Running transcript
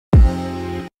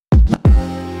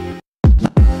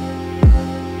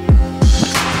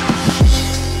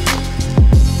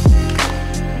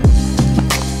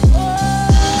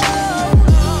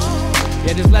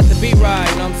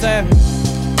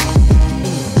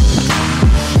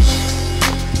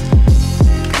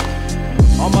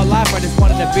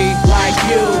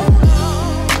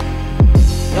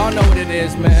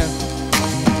is, man.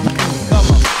 Come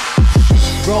on.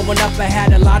 Growing up, I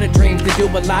had a lot of dreams to do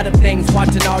a lot of things.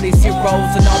 Watching all these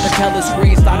heroes and all the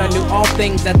telescreens. Thought I knew all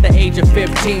things at the age of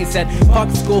 15. Said, fuck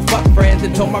school, fuck friends,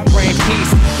 and told my brain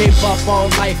peace. Gave up on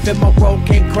life and my road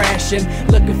came crashing.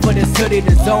 Looking for this hoodie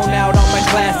to zone out on my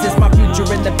classes. My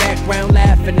future in the background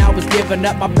laughing. I was giving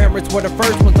up, my parents were the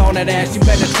first ones on that ass. You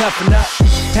better toughen up.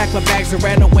 Packed my bags and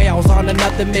ran away, I was on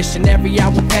another mission. Every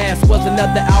hour passed was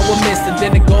another hour missing.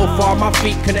 Didn't go far, my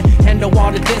feet couldn't handle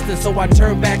all the distance. So I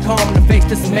turned back home to face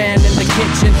this man in the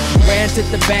kitchen. Ran to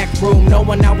the back room,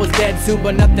 knowing I was dead soon,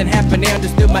 but nothing happened. I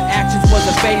understood my actions was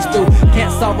a phase through.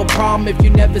 Can't solve a problem if you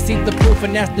never see the proof,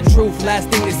 and that's the truth. Last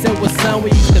thing they said was, son,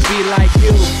 we used to be like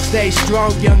you. Stay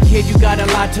strong, young kid, you got a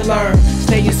lot to learn.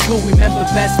 Stay in school, remember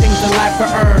best things in life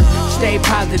are earned. Stay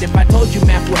positive, I told you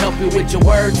math will help you with your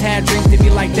words. Had dreams to be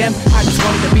like them, I just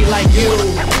wanted to be like you.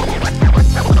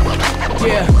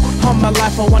 Yeah, all my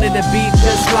life I wanted to be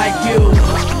just like you.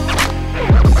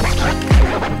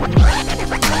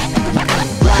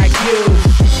 Like you.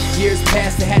 Years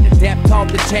passed, I had to adapt to all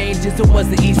the changes. It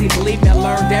wasn't easy, believe me, I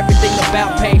learned everything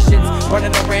about patience.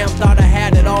 Running around, thought I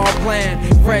had it all planned.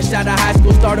 Fresh out of high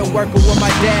school, started working with my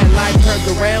dad. Life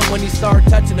turned around when he started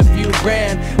touching a few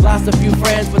grand. Lost a few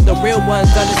friends, but the real ones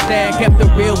understand. Kept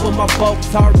it real with my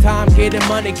folks, hard time getting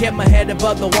money. Kept my head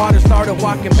above the water, started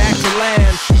walking back to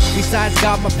land. Besides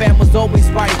God, my fam was always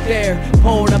right there.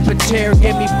 Pulled up a chair,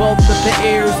 gave me both of the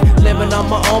ears. Living on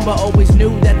my own, but always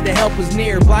knew that the help was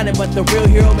near. Blinded, but the real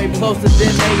hero may be closer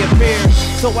than they appear.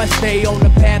 So I stay on the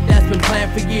path that's been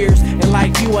planned for years. And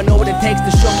like you, I know what it takes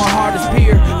to show my heart is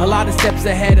pure. A lot of steps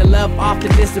ahead, and love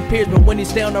often disappears. But when you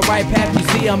stay on the right path, you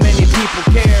see how many people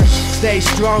care. Stay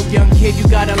strong, young kid, you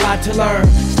got a lot to learn.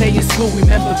 Stay in school,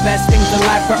 remember best things in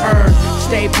life are earned.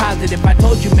 Stay positive, I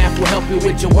told you math will help you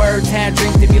with your words. Had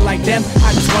dreams to be like them,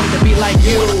 I just wanted to be like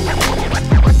you.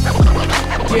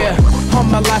 Yeah, all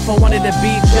my life I wanted to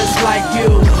be just like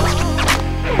you.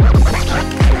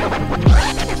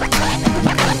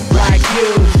 Like you.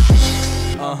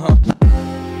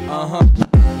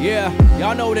 Yeah,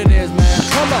 y'all know what it is, man.